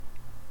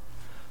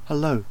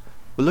Hello.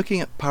 We're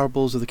looking at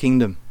parables of the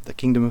kingdom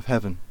of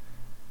heaven.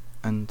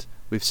 And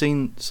we've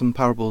seen some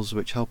parables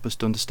which help us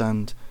to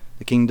understand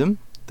the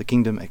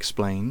kingdom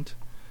explained.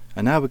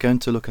 And now we're going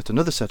to look at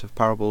another set of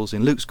parables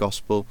in Luke's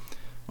Gospel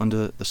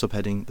under the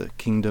subheading The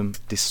Kingdom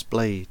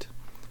Displayed.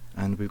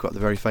 And we've got the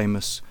very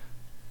famous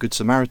Good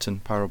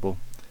Samaritan parable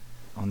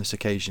on this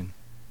occasion.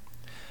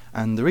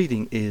 And the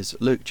reading is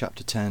Luke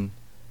chapter 10,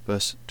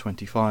 verse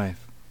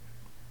 25.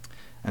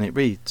 And it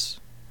reads,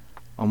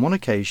 "On one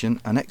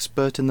occasion, an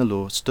expert in the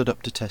law stood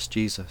up to test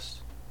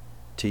Jesus.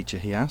 'Teacher,'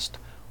 he asked,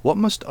 'what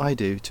must I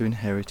do to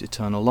inherit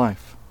eternal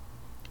life?'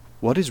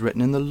 'What is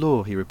written in the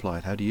law?' he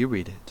replied. 'How do you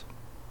read it?'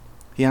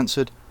 He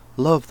answered,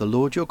 'Love the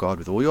Lord your God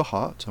with all your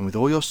heart, and with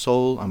all your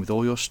soul, and with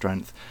all your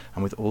strength,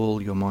 and with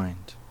all your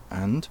mind,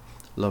 and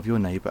love your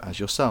neighbour as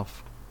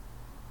yourself.'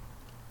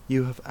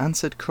 'You have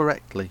answered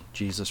correctly,'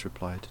 Jesus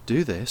replied.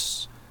 'Do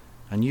this,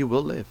 and you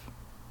will live.'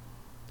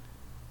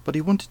 But he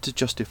wanted to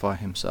justify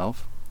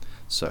himself,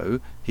 so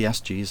he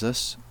asked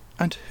Jesus,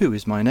 'And who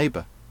is my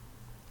neighbour?'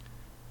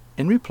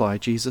 In reply,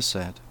 Jesus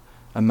said,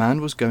 'A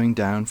man was going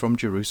down from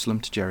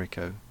Jerusalem to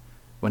Jericho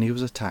when he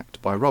was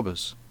attacked by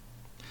robbers.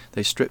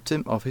 They stripped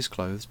him of his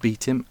clothes,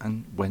 beat him,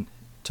 and went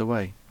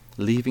away,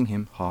 leaving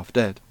him half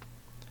dead.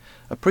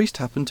 A priest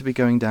happened to be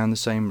going down the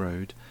same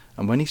road,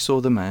 and when he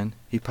saw the man,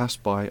 he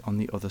passed by on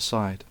the other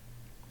side.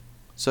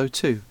 So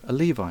too, a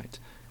Levite,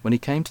 when he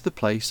came to the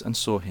place and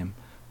saw him,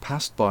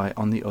 passed by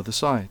on the other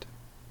side.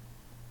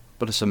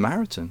 But a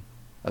Samaritan,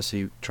 as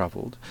he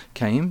travelled,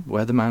 came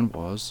where the man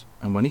was,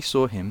 and when he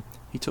saw him,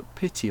 he took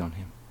pity on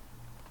him.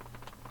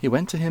 He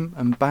went to him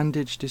and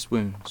bandaged his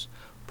wounds,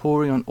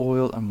 pouring on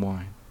oil and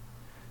wine.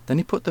 Then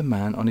he put the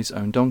man on his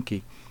own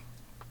donkey,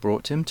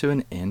 brought him to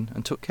an inn,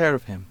 and took care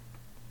of him.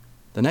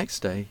 The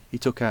next day he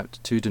took out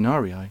 2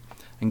 denarii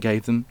and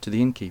gave them to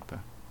the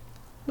innkeeper.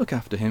 'Look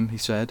after him,' he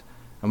said,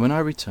 'and when I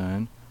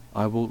return,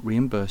 I will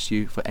reimburse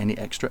you for any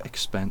extra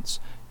expense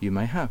you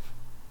may have.'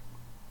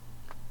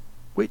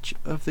 Which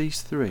of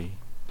these 3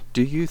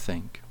 do you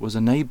think was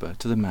a neighbour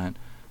to the man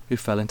who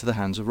fell into the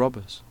hands of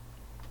robbers?"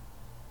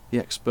 The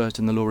expert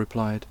in the law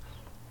replied,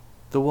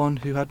 "The one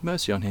who had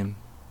mercy on him."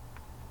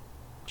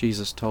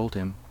 Jesus told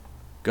him,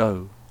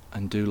 "Go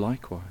and do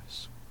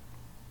likewise."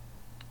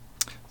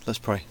 Let's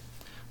pray.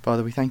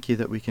 Father, we thank you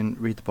that we can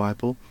read the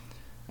Bible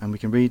and we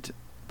can read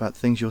about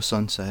things your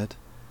Son said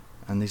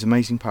and these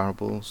amazing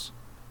parables,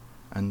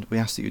 and we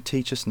ask that you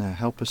teach us now,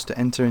 help us to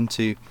enter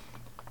into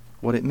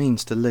what it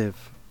means to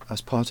live as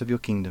part of your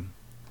kingdom,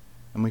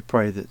 and we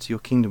pray that your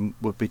kingdom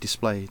would be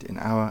displayed in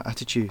our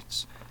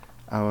attitudes,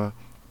 our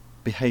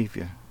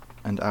behaviour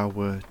and our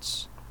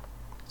words.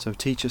 So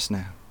teach us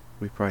now,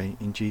 we pray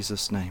in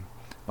Jesus' name.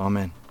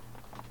 Amen.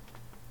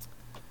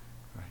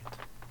 Right.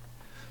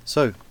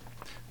 So,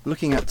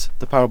 looking at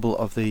the parable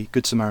of the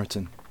Good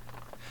Samaritan,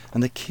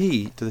 and the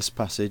key to this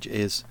passage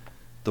is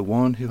the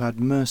one who had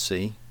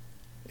mercy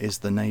is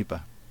the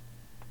neighbour.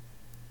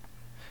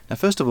 Now,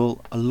 first of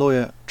all, a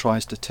lawyer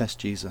tries to test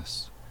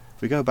Jesus.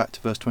 If we go back to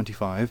verse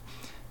 25,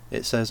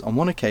 it says, "On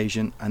one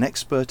occasion, an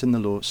expert in the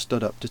law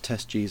stood up to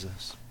test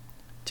Jesus.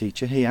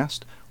 'Teacher,' he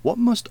asked, 'what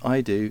must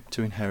I do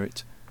to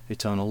inherit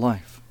eternal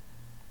life?'"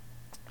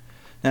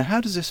 Now,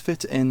 how does this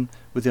fit in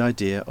with the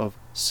idea of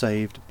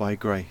saved by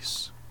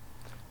grace?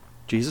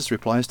 Jesus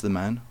replies to the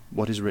man,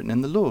 "What is written in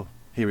the law?"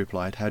 He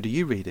replied, "How do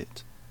you read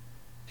it?"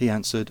 He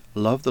answered,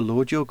 "Love the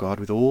Lord your God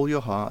with all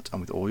your heart,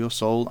 and with all your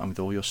soul, and with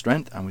all your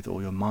strength, and with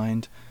all your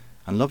mind,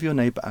 and love your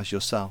neighbour as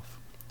yourself."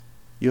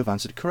 "You have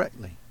answered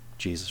correctly,"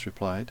 Jesus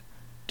replied.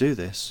 "Do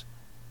this,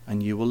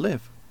 and you will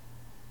live."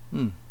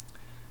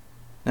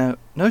 Now,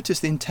 notice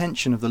the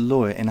intention of the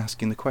lawyer in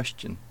asking the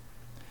question.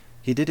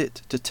 He did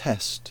it to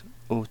test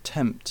or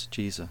tempt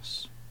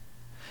Jesus.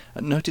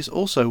 And notice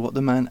also what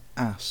the man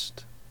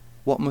asked.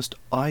 What must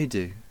I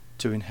do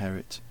to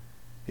inherit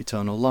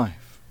eternal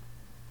life?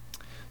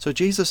 So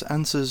Jesus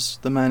answers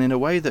the man in a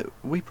way that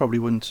we probably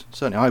wouldn't,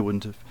 certainly I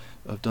wouldn't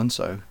have done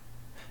so.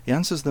 He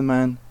answers the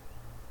man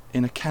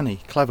in a canny,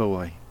 clever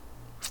way.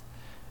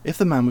 If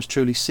the man was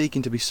truly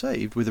seeking to be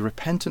saved with a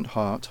repentant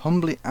heart,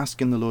 humbly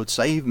asking the Lord,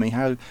 "Save me,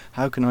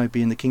 how can I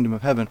be in the kingdom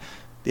of heaven?"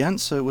 the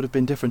answer would have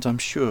been different, I'm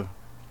sure.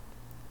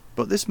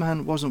 But this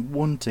man wasn't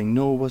wanting,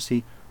 nor was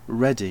he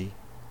ready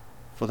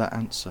for that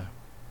answer.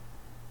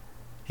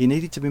 He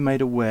needed to be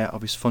made aware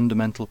of his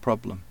fundamental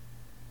problem.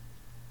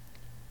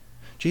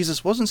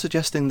 Jesus wasn't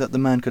suggesting that the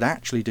man could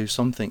actually do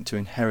something to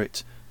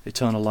inherit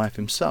eternal life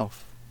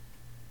himself.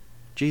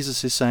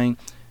 Jesus is saying,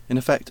 in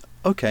effect,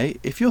 okay,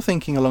 if you're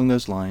thinking along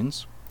those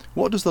lines,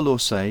 what does the law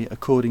say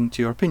according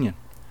to your opinion?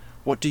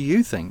 What do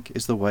you think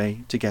is the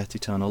way to get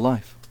eternal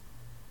life?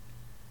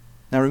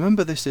 Now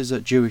remember, this is a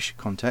Jewish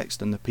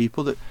context, and the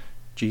people that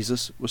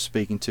Jesus was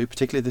speaking to,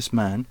 particularly this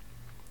man,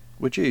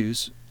 were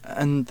Jews,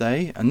 and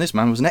this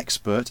man was an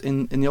expert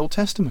in the Old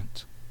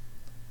Testament.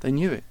 They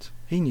knew it.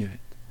 He knew it.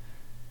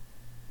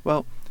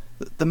 Well,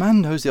 the man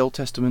knows the Old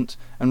Testament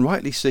and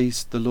rightly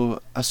sees the law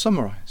as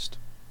summarized.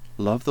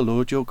 Love the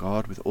Lord your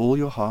God with all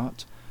your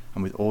heart,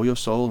 and with all your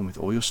soul, and with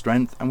all your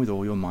strength, and with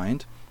all your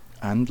mind,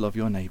 and love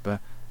your neighbour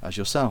as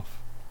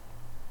yourself.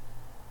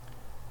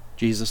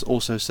 Jesus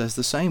also says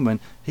the same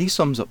when he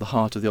sums up the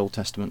heart of the Old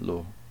Testament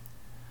law.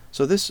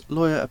 So this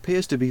lawyer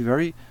appears to be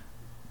very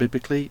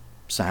biblically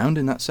sound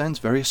in that sense,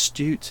 very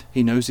astute.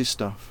 He knows his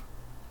stuff.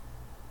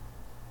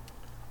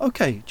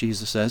 Okay,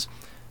 Jesus says,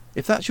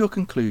 if that's your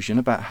conclusion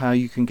about how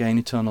you can gain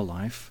eternal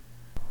life,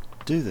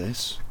 do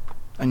this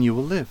and you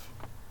will live.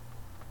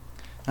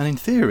 And in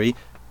theory,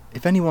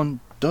 if anyone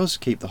does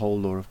keep the whole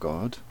law of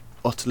God,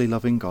 utterly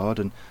loving God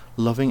and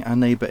loving our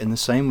neighbour in the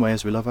same way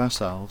as we love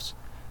ourselves,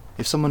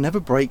 if someone never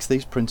breaks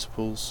these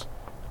principles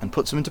and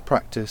puts them into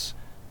practice,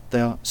 they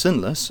are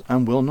sinless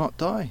and will not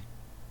die.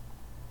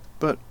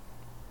 But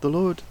the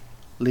Lord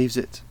leaves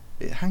it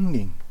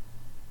hanging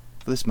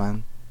for this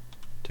man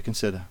to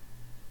consider.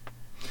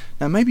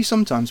 Now maybe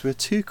sometimes we're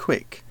too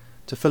quick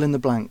to fill in the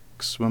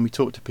blanks when we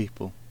talk to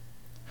people.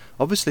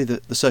 Obviously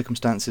the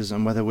circumstances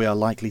and whether we are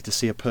likely to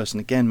see a person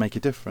again make a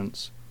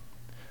difference.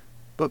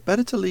 But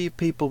better to leave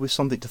people with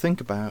something to think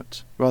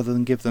about rather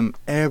than give them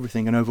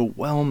everything and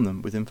overwhelm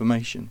them with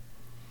information.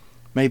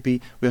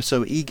 Maybe we are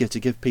so eager to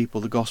give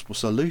people the gospel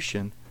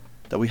solution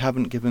that we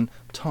haven't given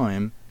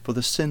time for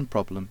the sin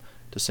problem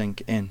to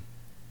sink in.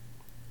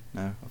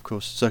 Now, of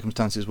course,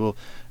 circumstances will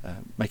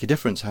make a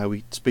difference how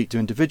we speak to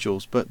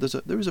individuals, but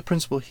there is a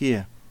principle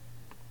here.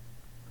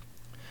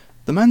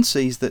 The man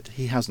sees that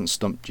he hasn't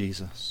stumped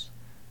Jesus,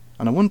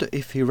 and I wonder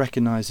if he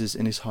recognises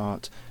in his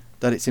heart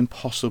that it's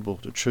impossible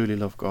to truly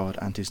love God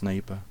and his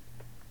neighbour.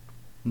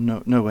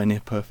 Nowhere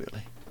near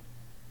perfectly.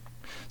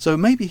 So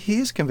maybe he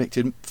is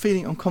convicted,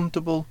 feeling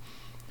uncomfortable,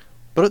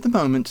 but at the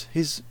moment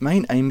his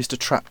main aim is to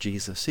trap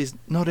Jesus. He's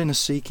not in a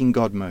seeking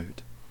God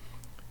mode.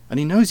 And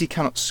he knows he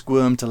cannot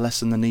squirm to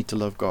lessen the need to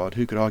love God.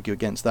 Who could argue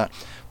against that?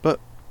 But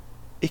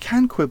he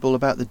can quibble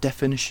about the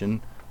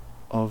definition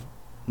of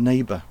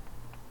neighbour.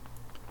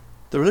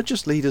 The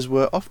religious leaders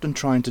were often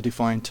trying to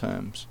define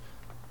terms,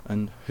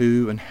 and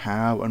who and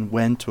how and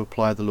when to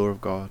apply the law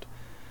of God.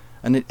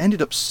 And it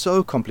ended up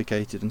so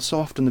complicated, and so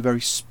often the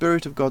very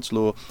spirit of God's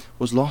law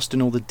was lost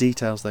in all the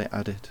details they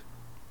added.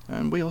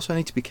 And we also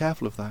need to be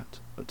careful of that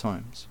at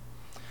times.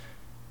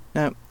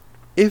 Now,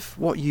 if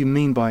what you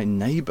mean by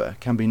neighbour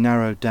can be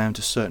narrowed down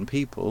to certain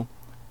people,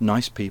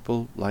 nice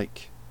people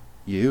like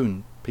you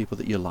and people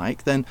that you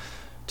like, then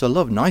to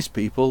love nice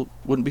people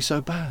wouldn't be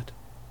so bad.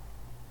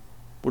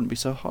 Wouldn't be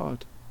so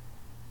hard.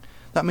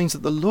 That means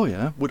that the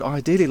lawyer would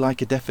ideally like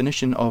a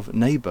definition of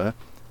neighbour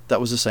that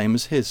was the same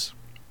as his.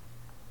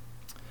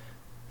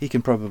 He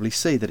can probably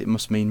see that it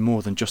must mean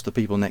more than just the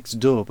people next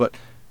door, but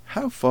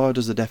how far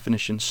does the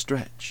definition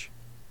stretch?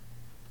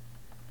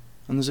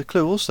 And there's a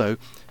clue also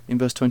in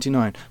verse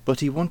 29. But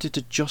he wanted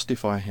to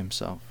justify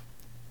himself.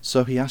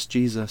 So he asked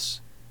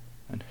Jesus,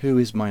 and who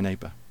is my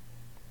neighbour?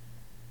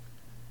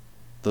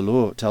 The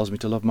law tells me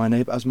to love my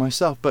neighbour as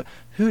myself, but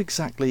who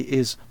exactly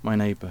is my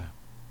neighbour?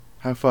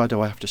 How far do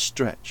I have to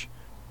stretch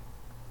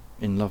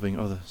in loving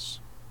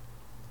others?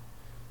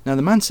 Now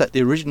the man set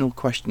the original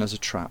question as a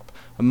trap,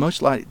 and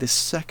most likely this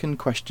second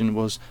question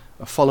was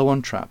a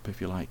follow-on trap, if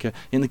you like.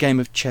 In the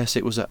game of chess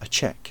it was a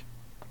check.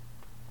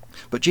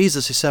 But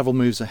Jesus is several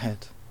moves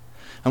ahead.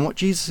 And what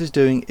Jesus is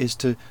doing is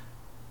to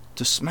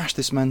smash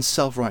this man's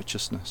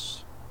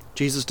self-righteousness.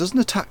 Jesus doesn't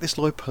attack this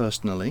lawyer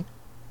personally.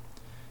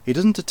 He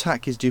doesn't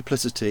attack his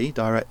duplicity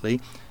directly,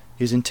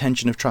 his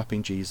intention of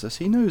trapping Jesus.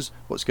 He knows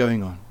what's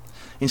going on.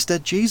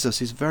 Instead,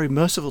 Jesus is very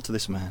merciful to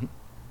this man.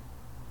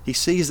 He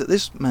sees that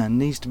this man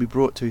needs to be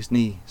brought to his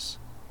knees.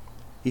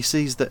 He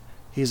sees that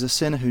he is a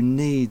sinner who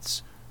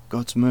needs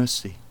God's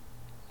mercy.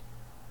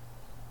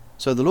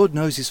 So the Lord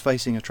knows he's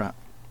facing a trap.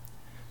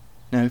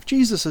 Now, if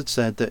Jesus had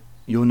said that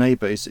your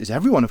neighbour is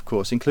everyone, of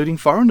course, including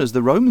foreigners,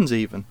 the Romans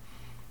even,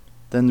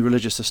 then the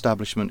religious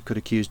establishment could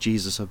accuse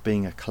Jesus of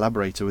being a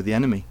collaborator with the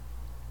enemy,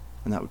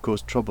 and that would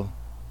cause trouble.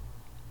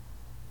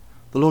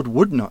 The Lord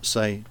would not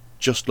say,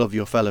 just love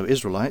your fellow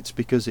Israelites,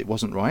 because it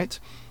wasn't right.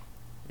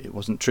 It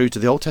wasn't true to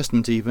the Old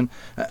Testament even,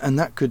 and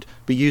that could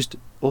be used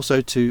also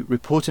to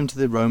report him to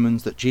the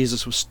Romans that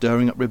Jesus was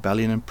stirring up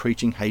rebellion and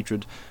preaching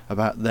hatred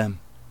about them.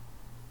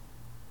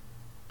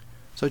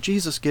 So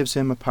Jesus gives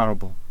him a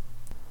parable,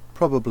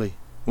 probably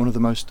one of the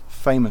most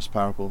famous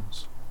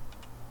parables.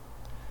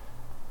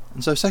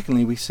 And so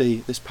secondly, we see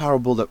this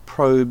parable that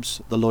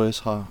probes the lawyer's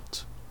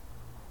heart.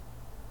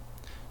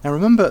 Now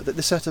remember that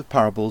this set of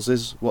parables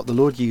is what the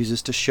Lord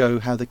uses to show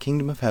how the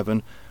kingdom of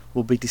heaven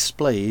will be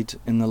displayed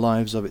in the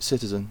lives of its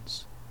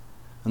citizens.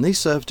 And these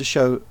serve to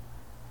show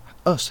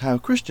us how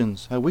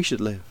Christians, how we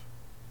should live.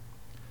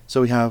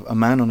 So we have a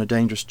man on a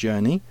dangerous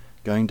journey,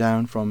 going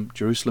down from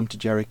Jerusalem to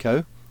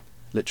Jericho,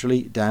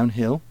 literally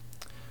downhill.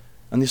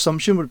 And the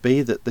assumption would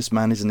be that this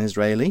man is an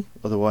Israeli,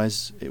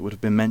 otherwise it would have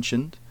been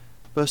mentioned.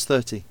 Verse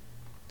 30.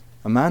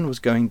 A man was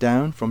going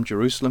down from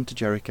Jerusalem to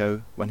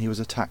Jericho when he was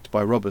attacked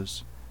by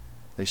robbers.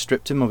 They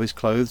stripped him of his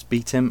clothes,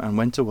 beat him, and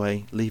went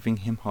away, leaving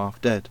him half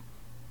dead.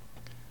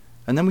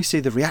 And then we see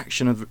the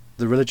reaction of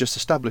the religious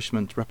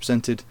establishment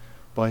represented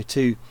by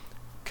two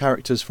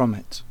characters from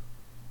it.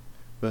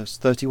 Verse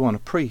 31. A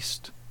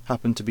priest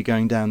happened to be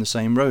going down the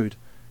same road,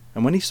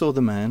 and when he saw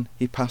the man,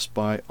 he passed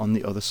by on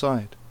the other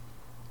side.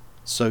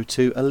 So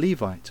too a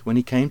Levite, when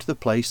he came to the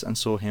place and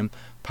saw him,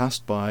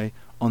 passed by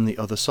on the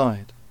other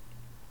side.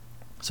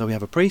 So we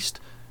have a priest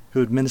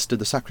who administered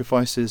the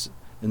sacrifices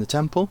in the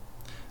temple,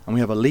 and we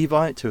have a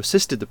Levite who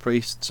assisted the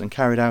priests and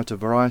carried out a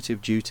variety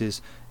of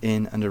duties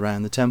in and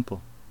around the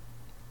temple.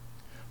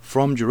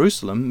 From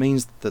Jerusalem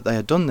means that they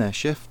had done their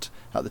shift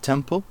at the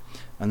temple,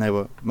 and they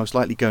were most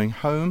likely going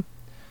home.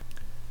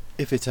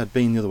 If it had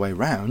been the other way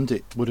round,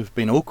 it would have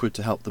been awkward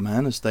to help the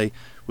man, as they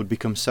would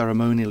become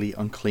ceremonially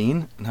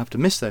unclean and have to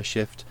miss their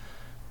shift,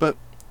 but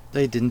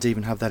they didn't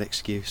even have that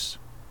excuse.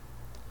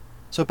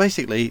 So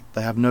basically,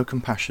 they have no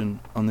compassion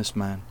on this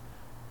man,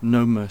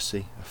 no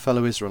mercy, a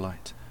fellow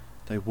Israelite.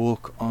 They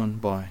walk on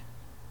by.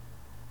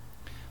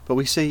 But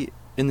we see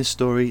in this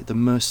story the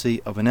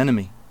mercy of an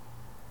enemy.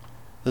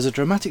 There's a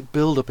dramatic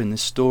build-up in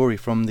this story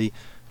from the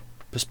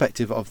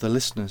perspective of the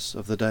listeners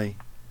of the day.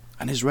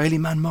 An Israeli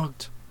man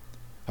mugged.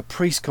 A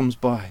priest comes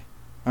by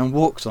and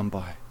walks on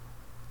by.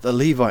 The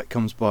Levite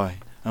comes by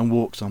and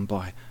walks on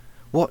by.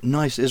 What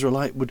nice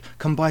Israelite would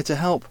come by to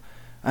help?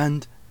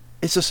 And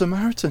it's a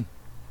Samaritan.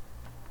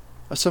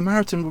 A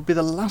Samaritan would be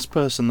the last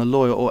person the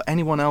lawyer or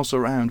anyone else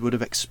around would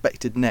have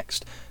expected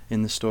next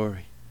in the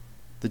story.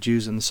 The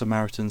Jews and the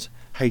Samaritans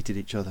hated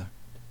each other.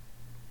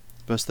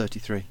 Verse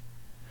 33.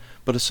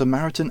 But a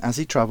Samaritan, as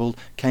he travelled,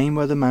 came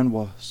where the man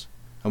was,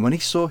 and when he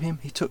saw him,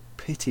 he took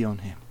pity on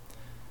him.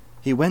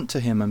 He went to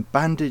him and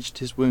bandaged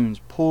his wounds,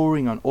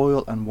 pouring on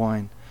oil and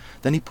wine.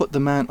 Then he put the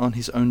man on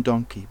his own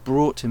donkey,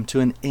 brought him to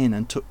an inn,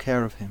 and took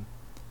care of him.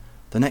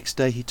 The next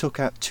day he took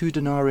out 2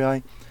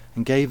 denarii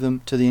and gave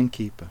them to the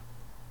innkeeper.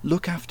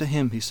 Look after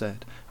him, he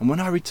said, and when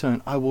I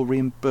return I will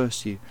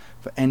reimburse you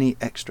for any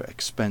extra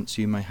expense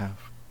you may have.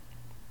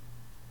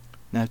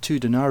 Now 2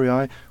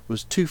 denarii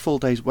was 2 full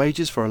days'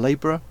 wages for a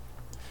labourer,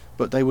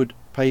 but they would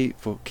pay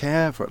for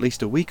care for at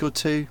least a week or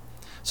 2,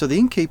 so the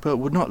innkeeper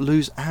would not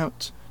lose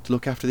out to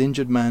look after the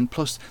injured man,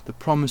 plus the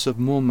promise of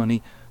more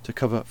money to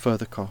cover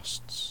further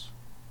costs.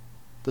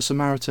 The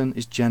Samaritan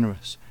is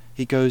generous.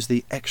 He goes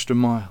the extra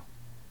mile,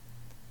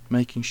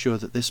 making sure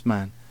that this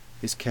man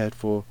is cared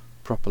for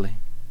properly.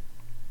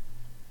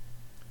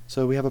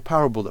 So we have a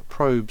parable that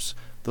probes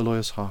the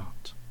lawyer's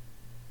heart.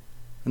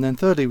 And then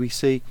thirdly, we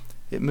see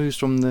it moves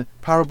from the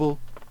parable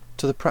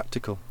to the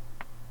practical.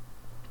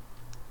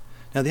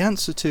 Now the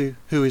answer to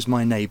who is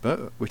my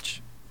neighbour,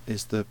 which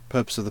is the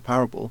purpose of the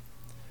parable,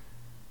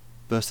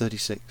 verse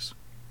 36.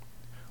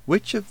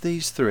 Which of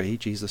these 3,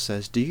 Jesus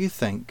says, do you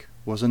think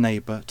was a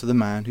neighbour to the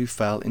man who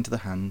fell into the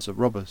hands of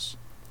robbers?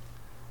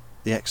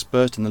 The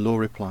expert in the law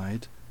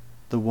replied,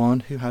 the one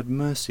who had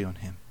mercy on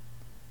him.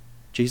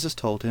 Jesus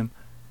told him,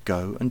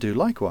 go and do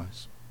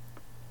likewise.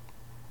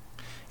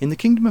 In the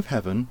kingdom of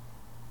heaven,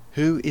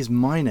 who is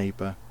my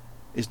neighbour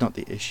is not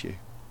the issue.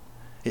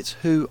 It's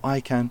who I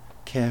can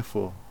care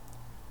for.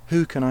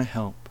 Who can I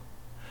help?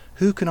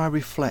 Who can I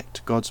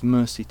reflect God's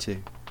mercy to?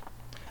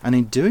 And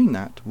in doing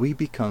that, we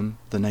become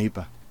the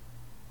neighbour.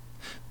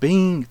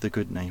 Being the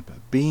good neighbour,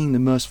 being the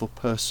merciful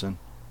person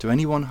to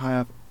anyone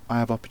I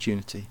have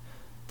opportunity,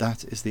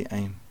 that is the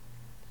aim.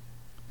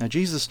 Now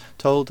Jesus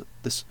told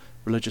this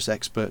religious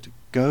expert,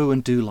 go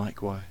and do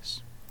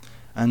likewise.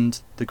 And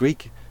the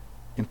Greek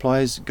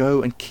implies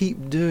go and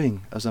keep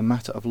doing as a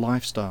matter of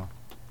lifestyle,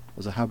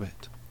 as a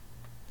habit.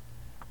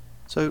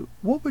 So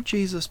what were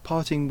Jesus'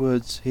 parting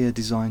words here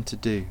designed to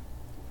do?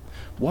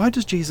 Why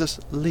does Jesus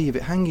leave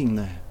it hanging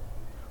there?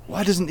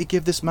 Why doesn't he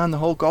give this man the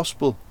whole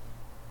gospel?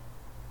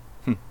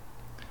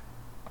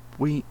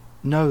 We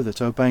know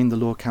that obeying the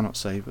law cannot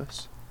save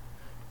us.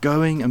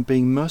 Going and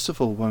being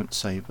merciful won't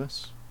save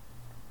us.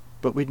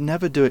 But we'd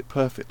never do it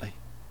perfectly.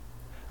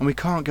 And we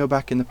can't go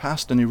back in the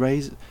past and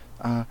erase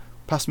our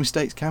past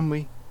mistakes, can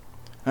we?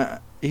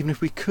 Even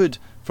if we could,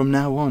 from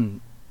now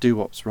on, do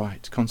what's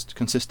right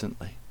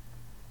consistently.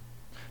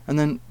 And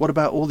then what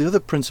about all the other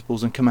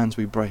principles and commands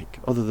we break,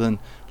 other than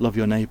love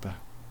your neighbour?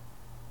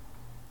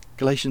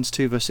 Galatians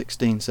 2 verse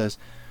 16 says,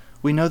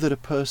 we know that a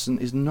person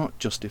is not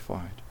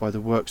justified by the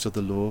works of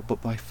the law,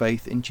 but by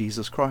faith in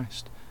Jesus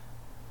Christ.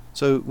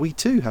 So we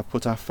too have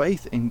put our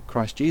faith in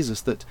Christ Jesus,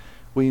 that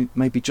we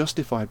may be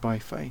justified by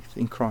faith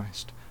in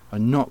Christ,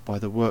 and not by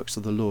the works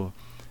of the law,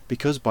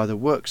 because by the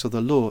works of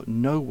the law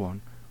no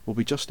one will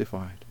be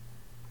justified.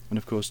 And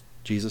of course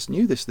Jesus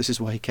knew this. This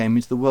is why he came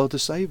into the world, to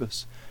save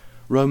us.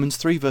 Romans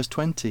 3 verse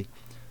 20,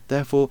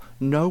 therefore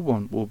no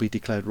one will be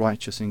declared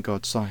righteous in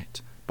God's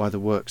sight by the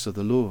works of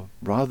the law.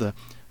 Rather,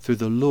 through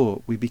the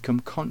law we become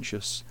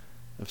conscious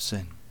of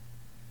sin.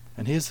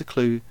 And here's the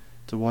clue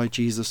to why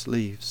Jesus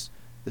leaves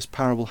this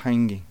parable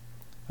hanging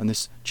and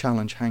this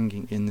challenge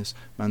hanging in this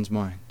man's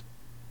mind.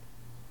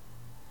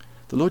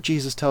 The Lord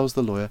Jesus tells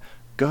the lawyer,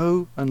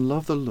 go and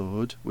love the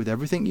Lord with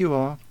everything you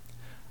are,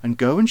 and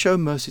go and show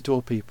mercy to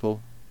all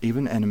people,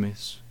 even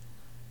enemies.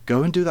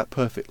 Go and do that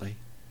perfectly,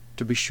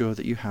 to be sure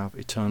that you have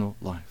eternal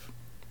life.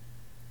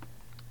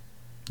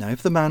 Now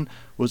if the man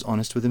was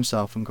honest with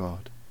himself and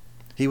God,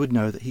 he would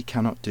know that he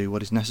cannot do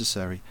what is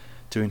necessary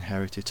to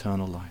inherit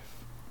eternal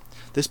life.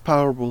 This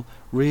parable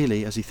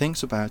really, as he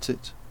thinks about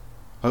it,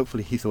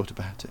 hopefully he thought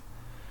about it,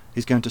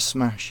 is going to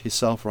smash his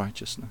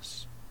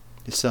self-righteousness,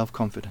 his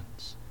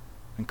self-confidence,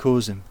 and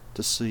cause him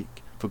to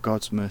seek for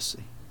God's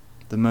mercy,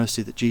 the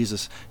mercy that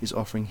Jesus is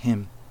offering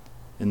him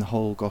in the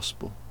whole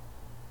gospel,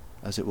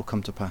 as it will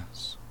come to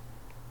pass.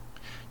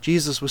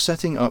 Jesus was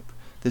setting up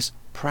this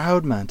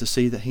proud man to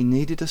see that he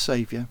needed a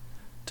saviour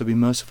to be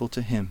merciful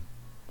to him,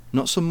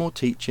 not some more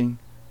teaching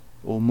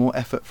or more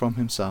effort from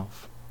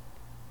himself.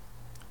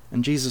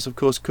 And Jesus, of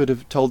course, could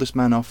have told this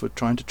man off for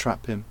trying to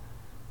trap him,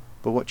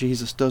 but what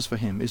Jesus does for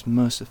him is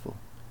merciful.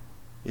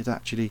 It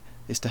actually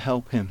is to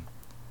help him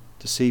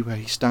to see where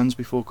he stands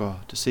before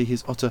God, to see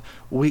his utter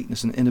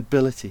weakness and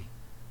inability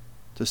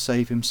to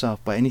save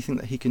himself by anything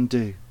that he can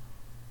do.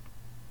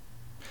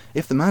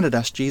 If the man had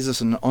asked Jesus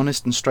an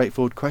honest and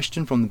straightforward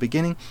question from the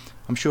beginning,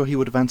 I'm sure he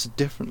would have answered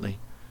differently.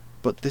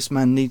 But this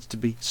man needs to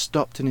be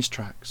stopped in his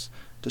tracks,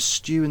 to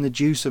stew in the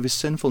juice of his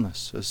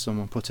sinfulness, as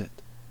someone put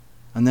it,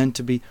 and then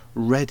to be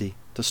ready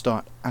to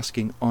start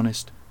asking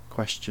honest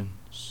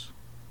questions.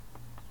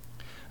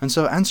 And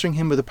so answering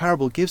him with a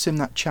parable gives him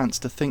that chance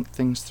to think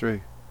things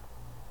through,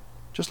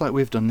 just like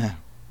we've done now,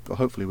 or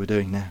hopefully we're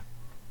doing now.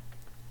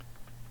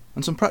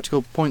 And some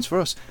practical points for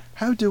us.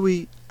 How do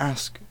we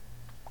ask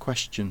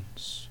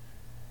questions?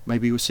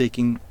 Maybe we're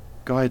seeking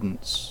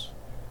guidance.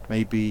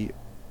 Maybe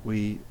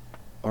we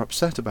are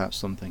upset about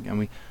something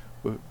and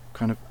we're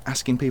kind of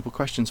asking people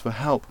questions for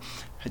help.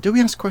 Do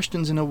we ask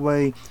questions in a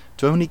way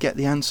to only get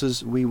the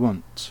answers we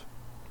want?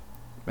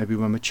 Maybe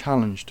when we're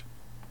challenged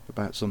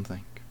about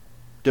something.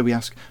 Do we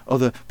ask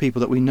other people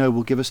that we know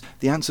will give us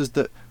the answers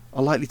that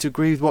are likely to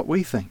agree with what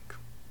we think?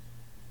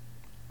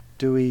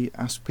 Do we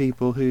ask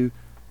people who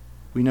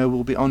we know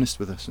will be honest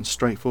with us and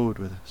straightforward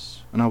with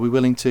us? And are we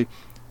willing to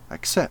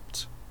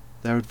accept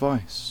their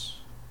advice?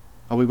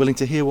 Are we willing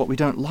to hear what we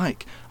don't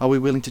like? Are we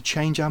willing to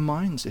change our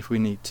minds if we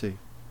need to?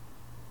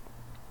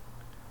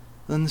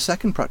 Then the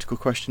second practical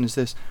question is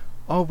this: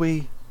 are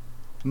we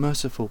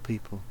merciful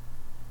people?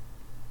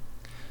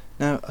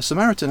 Now, a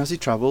Samaritan, as he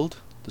travelled,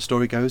 the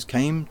story goes,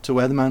 came to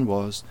where the man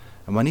was,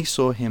 and when he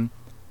saw him,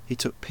 he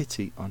took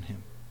pity on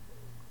him.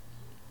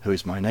 Who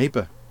is my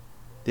neighbour?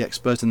 The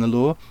expert in the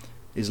law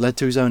is led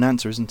to his own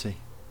answer, isn't he?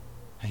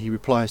 And he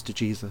replies to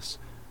Jesus,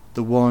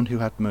 the one who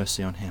had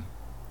mercy on him.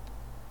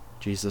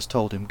 Jesus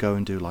told him, go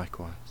and do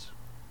likewise.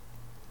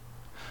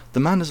 The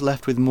man is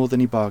left with more than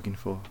he bargained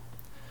for,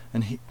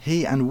 and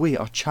he and we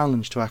are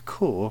challenged to our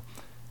core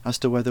as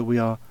to whether we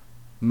are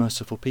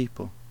merciful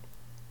people.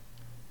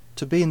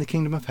 To be in the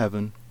kingdom of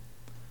heaven,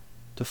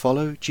 to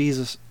follow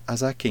Jesus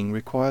as our King,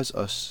 requires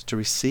us to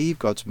receive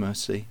God's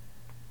mercy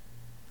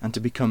and to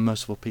become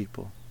merciful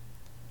people.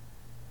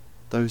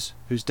 Those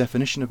whose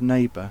definition of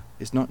neighbour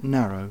is not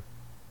narrow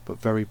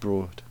but very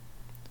broad.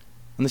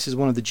 And this is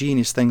one of the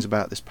genius things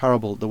about this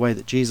parable, the way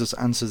that Jesus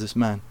answers this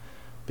man,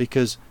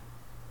 because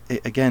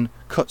it again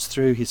cuts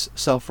through his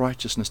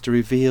self-righteousness to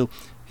reveal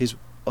his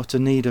utter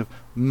need of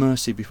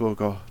mercy before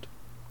God.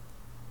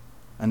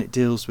 And it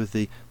deals with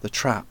the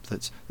trap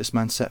that this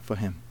man set for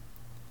him.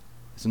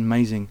 It's an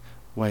amazing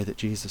way that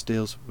Jesus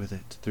deals with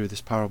it through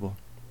this parable.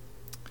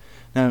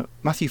 Now,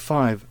 Matthew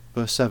 5,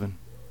 verse 7,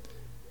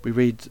 we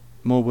read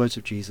more words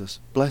of Jesus.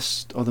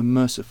 Blessed are the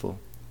merciful,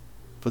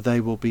 for they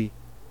will be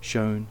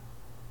shown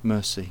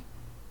mercy.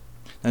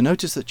 Now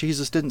notice that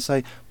Jesus didn't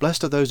say,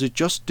 blessed are those who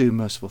just do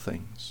merciful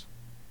things,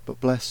 but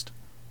blessed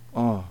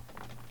are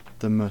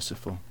the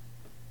merciful.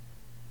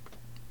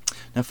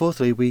 Now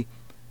fourthly, we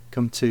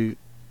come to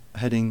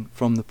heading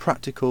from the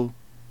practical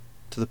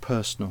to the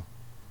personal.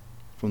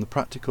 From the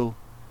practical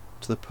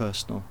to the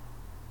personal.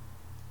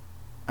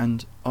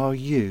 And are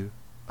you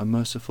a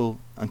merciful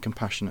and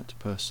compassionate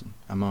person?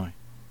 Am I?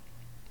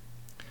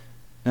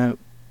 Now,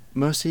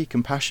 mercy,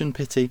 compassion,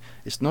 pity,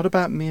 it's not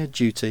about mere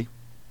duty,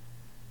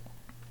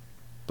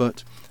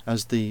 but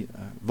as the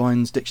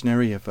Vine's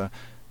Dictionary of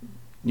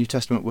New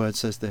Testament words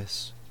says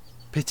this,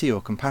 pity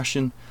or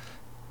compassion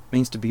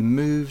means to be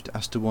moved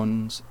as to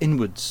one's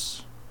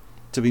inwards,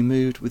 to be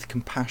moved with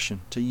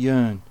compassion, to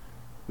yearn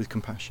with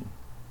compassion.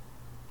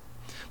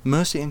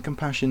 Mercy and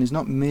compassion is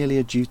not merely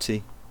a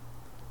duty,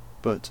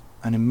 but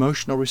an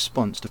emotional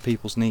response to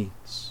people's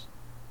needs,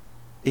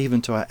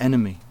 even to our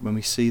enemy when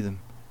we see them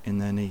in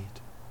their need.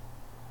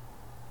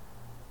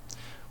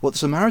 What the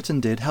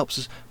Samaritan did helps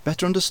us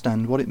better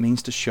understand what it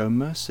means to show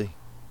mercy.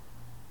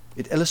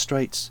 It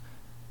illustrates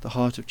the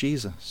heart of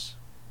Jesus.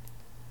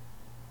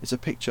 It's a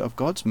picture of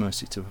God's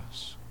mercy to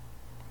us.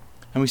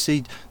 And we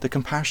see the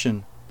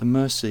compassion, the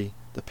mercy,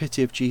 the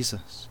pity of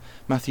Jesus.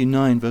 Matthew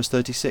 9 verse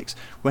 36,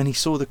 when he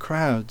saw the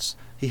crowds,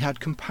 he had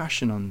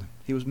compassion on them.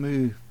 He was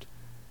moved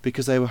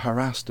because they were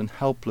harassed and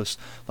helpless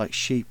like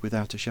sheep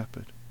without a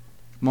shepherd.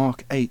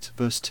 Mark 8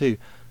 verse 2,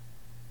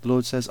 the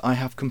Lord says, I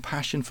have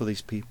compassion for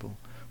these people,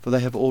 for they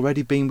have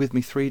already been with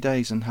me 3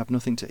 days and have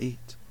nothing to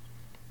eat.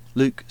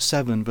 Luke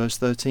 7 verse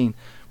 13,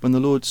 when the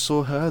Lord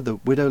saw her, the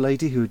widow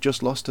lady who had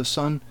just lost her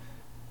son,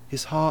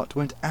 his heart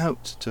went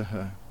out to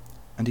her,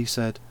 and he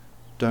said,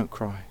 don't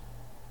cry.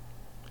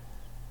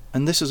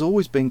 And this has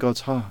always been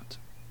God's heart.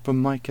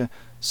 From Micah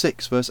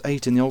 6 verse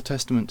 8 in the Old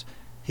Testament,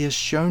 he has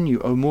shown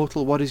you, O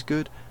mortal, what is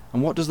good,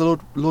 And what does the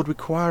Lord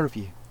require of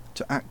you?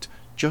 To act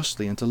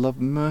justly and to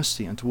love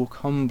mercy and to walk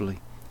humbly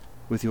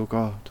with your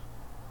God.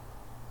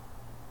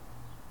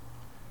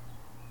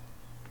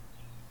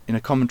 In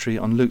a commentary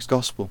on Luke's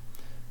Gospel,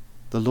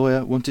 the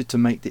lawyer wanted to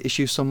make the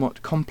issue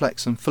somewhat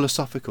complex and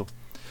philosophical,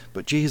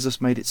 but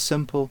Jesus made it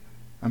simple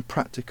and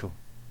practical,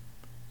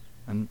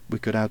 and we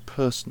could add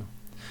personal.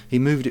 He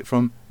moved it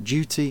from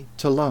duty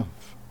to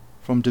love,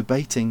 from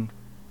debating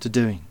to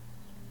doing.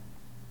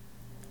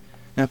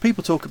 Now,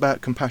 people talk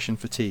about compassion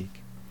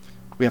fatigue.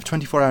 We have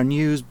 24-hour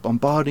news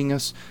bombarding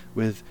us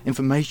with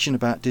information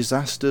about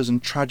disasters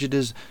and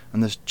tragedies,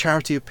 and there's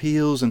charity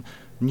appeals and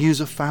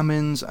news of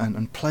famines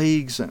and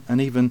plagues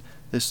and even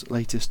this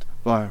latest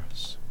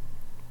virus.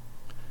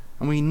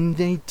 And we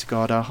need to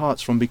guard our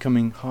hearts from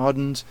becoming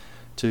hardened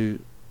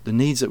to the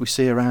needs that we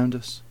see around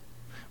us.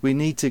 We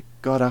need to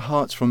guard our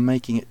hearts from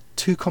making it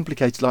too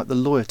complicated like the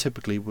lawyer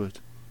typically would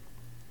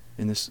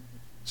in this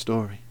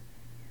story.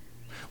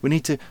 We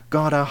need to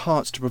guard our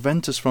hearts to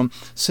prevent us from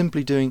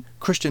simply doing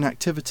Christian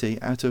activity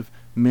out of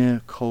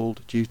mere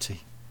cold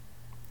duty.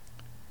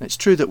 And it's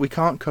true that we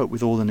can't cope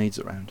with all the needs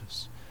around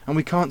us, and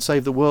we can't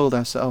save the world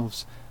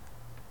ourselves.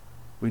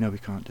 We know we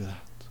can't do that.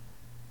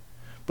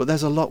 But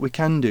there's a lot we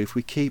can do if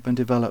we keep and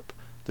develop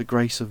the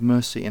grace of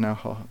mercy in our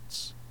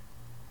hearts.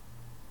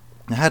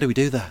 Now, how do we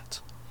do that?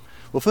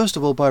 Well, first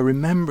of all, by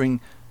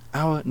remembering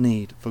our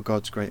need for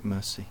God's great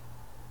mercy.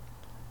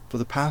 For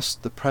the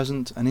past, the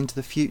present, and into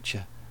the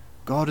future,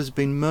 God has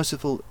been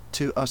merciful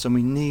to us, and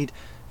we need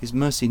His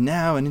mercy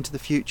now and into the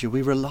future.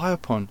 We rely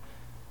upon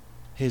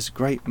His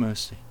great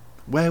mercy.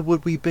 Where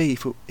would we be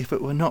if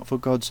it were not for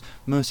God's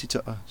mercy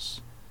to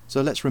us?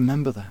 So let's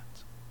remember that.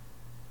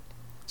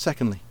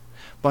 Secondly,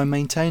 by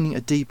maintaining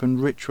a deep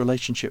and rich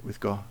relationship with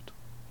God.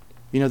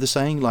 You know the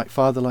saying, like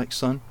father, like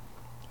son?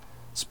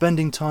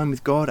 Spending time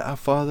with God our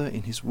Father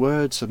in His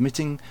Word,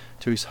 submitting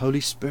to His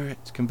Holy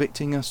Spirit,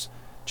 convicting us,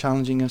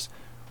 challenging us,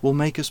 will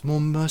make us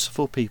more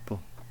merciful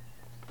people.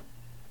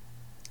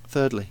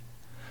 Thirdly,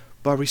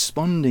 by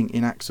responding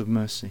in acts of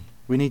mercy,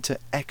 we need to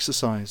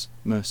exercise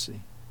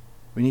mercy.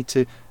 We need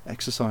to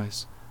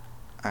exercise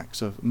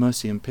acts of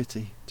mercy and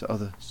pity to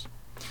others.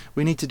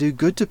 We need to do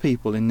good to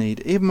people in need,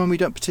 even when we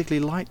don't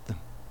particularly like them.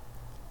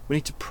 We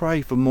need to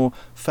pray for more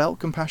felt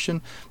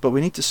compassion, but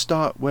we need to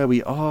start where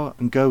we are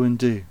and go and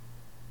do.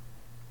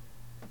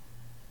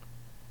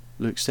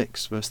 Luke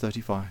 6, verse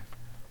 35.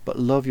 But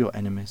love your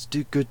enemies,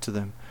 do good to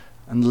them,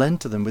 and lend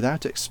to them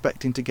without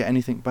expecting to get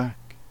anything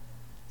back.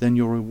 Then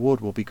your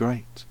reward will be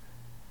great,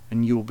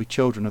 and you will be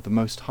children of the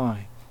Most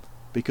High,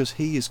 because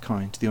He is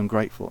kind to the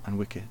ungrateful and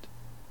wicked.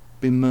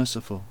 Be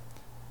merciful,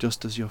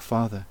 just as your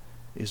Father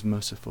is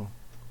merciful.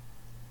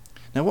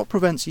 Now, what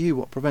prevents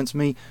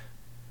me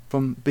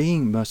from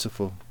being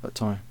merciful at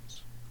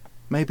times?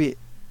 Maybe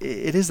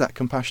it is that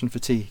compassion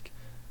fatigue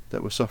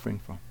that we're suffering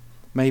from.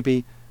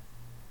 Maybe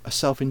a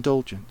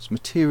self-indulgence,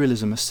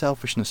 materialism, a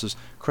selfishness has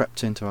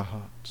crept into our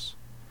hearts.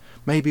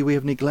 Maybe we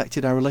have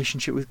neglected our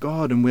relationship with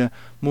God and we're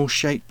more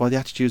shaped by the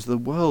attitudes of the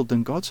world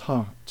than God's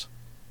heart.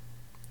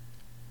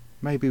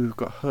 Maybe we've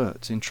got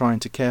hurt in trying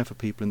to care for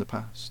people in the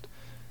past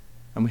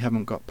and we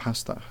haven't got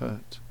past that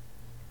hurt.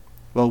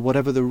 Well,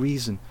 whatever the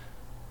reason,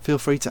 feel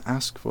free to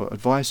ask for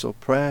advice or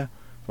prayer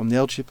from the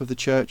eldership of the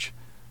church,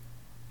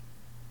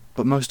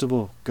 but most of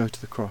all, go to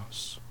the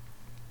cross.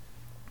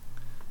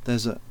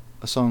 There's a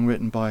song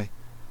written by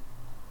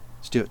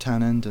Stuart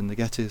Townend and the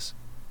Gettys.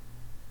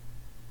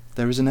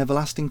 There is an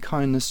everlasting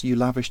kindness you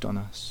lavished on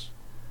us,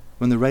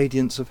 when the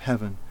radiance of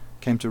heaven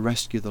came to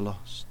rescue the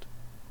lost.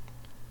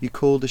 You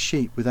called the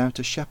sheep without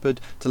a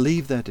shepherd to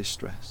leave their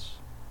distress,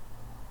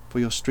 for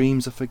your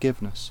streams of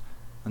forgiveness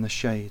and the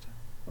shade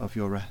of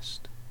your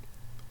rest.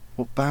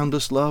 What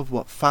boundless love,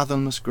 what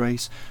fathomless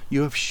grace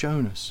you have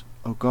shown us,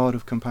 O God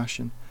of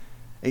compassion.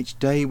 Each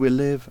day we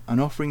live an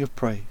offering of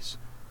praise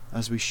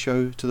as we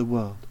show to the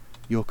world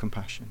your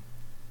compassion.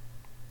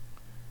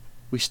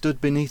 We stood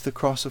beneath the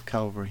cross of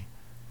Calvary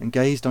and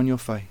gazed on your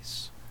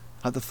face,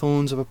 at the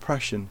thorns of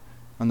oppression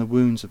and the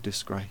wounds of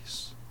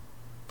disgrace.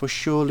 For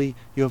surely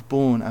you have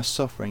borne our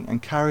suffering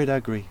and carried our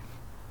grief,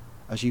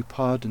 as you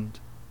pardoned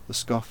the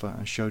scoffer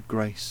and showed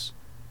grace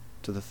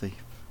to the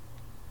thief.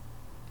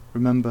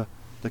 Remember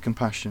the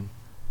compassion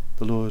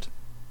the Lord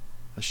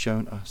has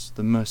shown us,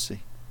 the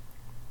mercy.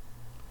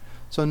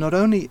 So not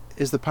only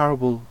is the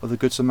parable of the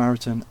Good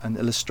Samaritan an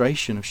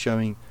illustration of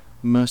showing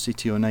mercy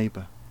to your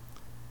neighbour,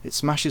 it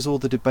smashes all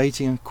the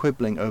debating and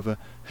quibbling over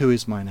who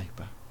is my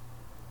neighbour.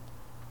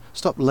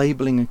 Stop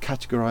labelling and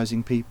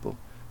categorising people,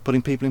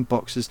 putting people in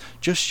boxes.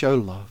 Just show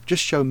love,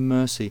 just show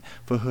mercy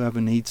for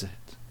whoever needs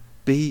it.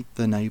 Be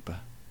the neighbour.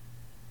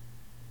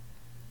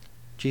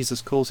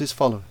 Jesus calls His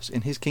followers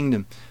in His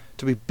kingdom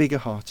to be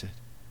bigger-hearted,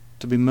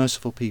 to be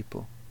merciful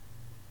people.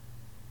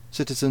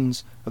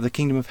 Citizens of the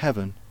kingdom of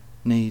heaven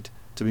need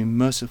to be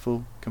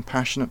merciful,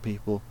 compassionate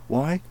people.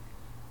 Why?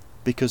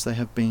 Because they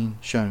have been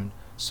shown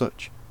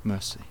such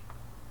mercy.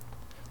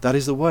 That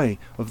is the way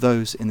of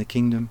those in the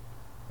kingdom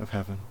of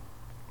heaven.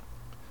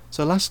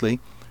 So lastly,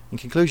 in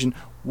conclusion,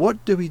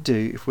 what do we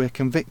do if we're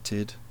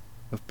convicted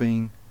of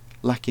being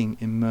lacking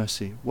in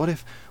mercy? What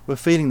if we're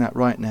feeling that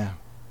right now?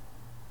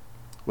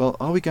 Well,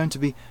 are we going to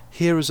be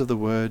hearers of the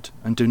word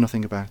and do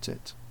nothing about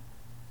it?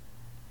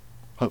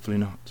 Hopefully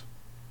not.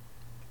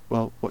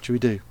 Well, what should we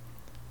do?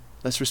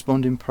 Let's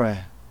respond in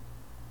prayer.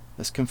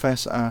 Let's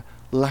confess our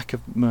lack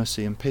of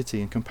mercy and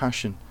pity and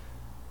compassion.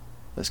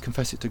 Let's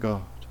confess it to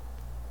God.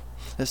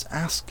 Let's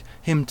ask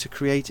him to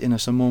create in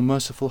us a more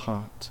merciful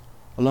heart,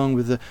 along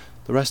with the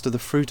rest of the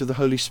fruit of the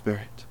Holy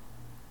Spirit.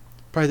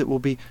 Pray that we'll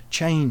be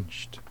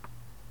changed.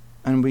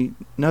 And we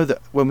know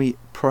that when we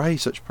pray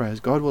such prayers,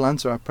 God will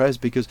answer our prayers,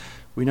 because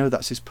we know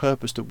that's his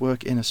purpose, to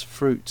work in us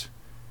fruit,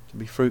 to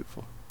be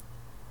fruitful,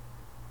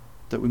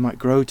 that we might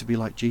grow to be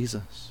like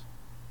Jesus.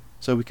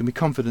 So we can be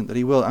confident that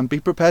he will, and be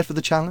prepared for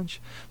the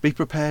challenge. Be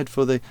prepared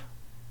for the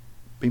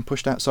being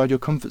pushed outside your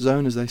comfort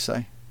zone, as they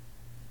say.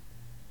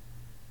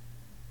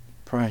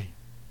 Pray.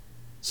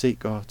 Seek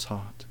God's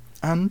heart.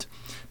 And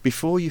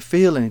before you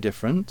feel any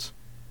different,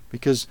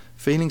 because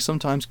feelings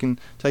sometimes can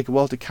take a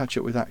while to catch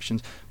up with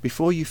actions,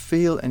 before you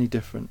feel any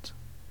different,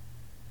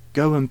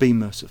 go and be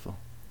merciful.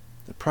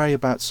 Pray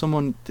about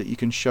someone that you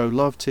can show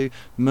love to,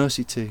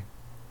 mercy to.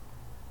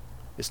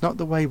 It's not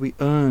the way we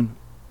earn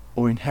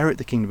or inherit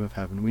the kingdom of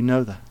heaven, we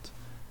know that.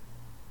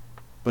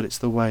 But it's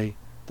the way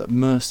that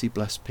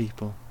mercy-blessed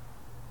people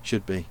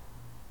should be.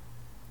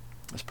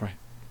 Let's pray.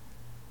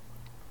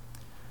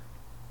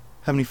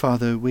 Heavenly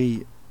Father,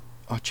 we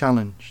are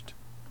challenged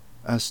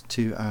as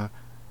to our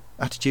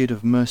attitude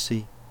of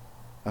mercy,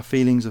 our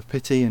feelings of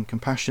pity and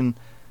compassion.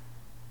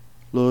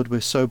 Lord,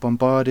 we're so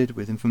bombarded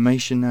with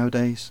information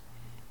nowadays,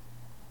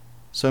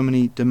 so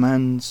many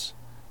demands,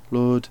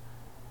 Lord,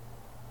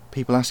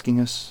 people asking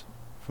us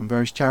from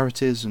various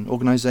charities and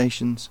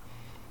organisations,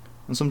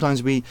 and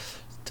sometimes we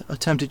are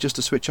tempted just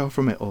to switch off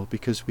from it all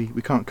because we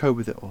can't cope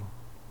with it all.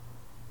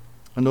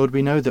 And Lord,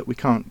 we know that we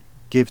can't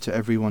give to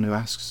everyone who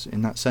asks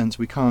in that sense.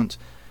 We can't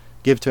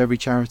give to every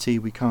charity.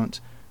 We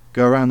can't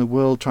go around the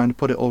world trying to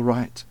put it all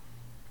right.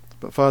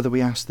 But Father,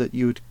 we ask that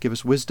you would give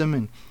us wisdom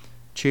in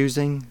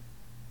choosing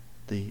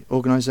the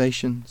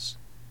organisations,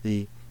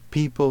 the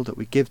people that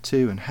we give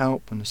to and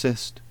help and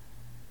assist,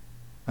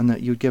 and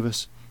that you would give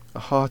us a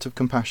heart of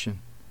compassion,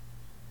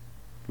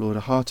 Lord,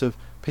 a heart of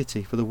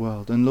pity for the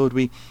world. And Lord,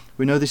 we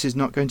know this is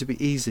not going to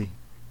be easy,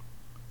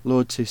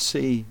 Lord, to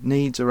see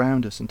needs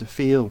around us and to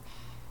feel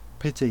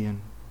pity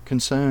and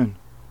concern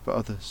for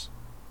others.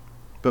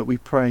 But we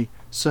pray,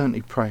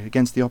 certainly pray,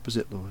 against the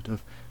opposite, Lord,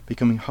 of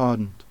becoming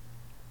hardened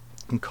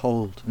and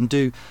cold, and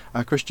do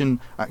our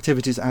Christian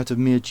activities out of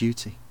mere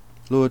duty.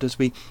 Lord, as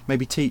we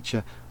maybe teach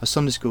a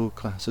Sunday school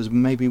class, as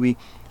maybe we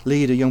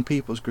lead a young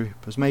people's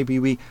group, as maybe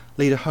we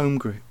lead a home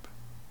group,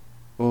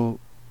 or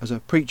as a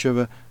preacher of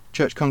a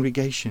church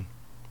congregation,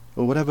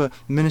 or whatever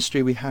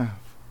ministry we have,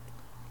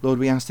 Lord,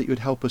 we ask that you would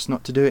help us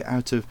not to do it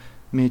out of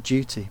mere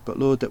duty, but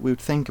Lord, that we would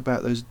think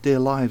about those dear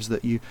lives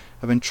that you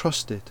have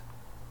entrusted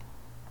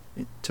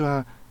to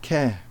our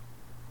care,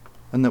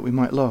 and that we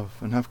might love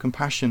and have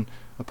compassion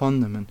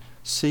upon them and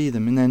see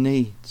them in their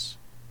needs,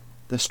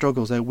 their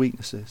struggles, their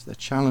weaknesses, their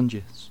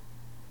challenges.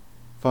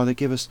 Father,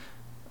 give us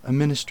a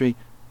ministry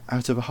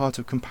out of a heart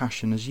of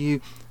compassion, as you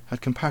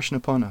had compassion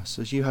upon us,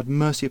 as you had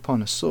mercy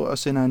upon us, saw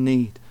us in our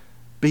need,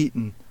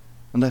 beaten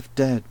and left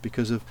dead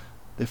because of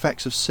the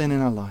effects of sin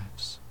in our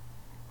lives.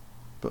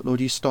 But Lord,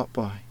 you stopped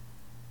by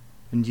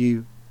and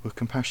you were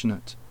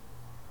compassionate.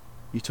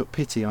 You took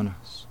pity on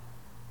us.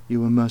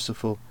 You were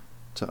merciful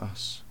to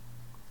us.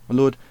 And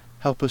Lord,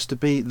 help us to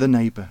be the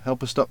neighbour.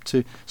 Help us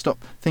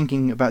stop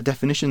thinking about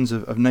definitions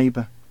of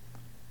neighbour,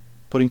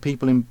 putting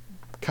people in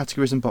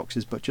categories and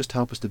boxes, but just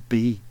help us to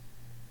be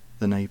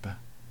the neighbour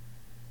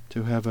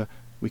to whoever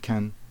we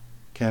can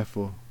care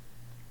for.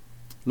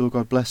 Lord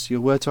God, bless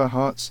your word to our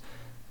hearts.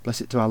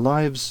 Bless it to our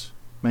lives.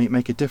 May it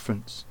make a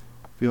difference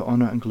for your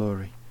honour and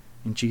glory.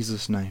 In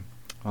Jesus' name,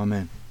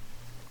 amen.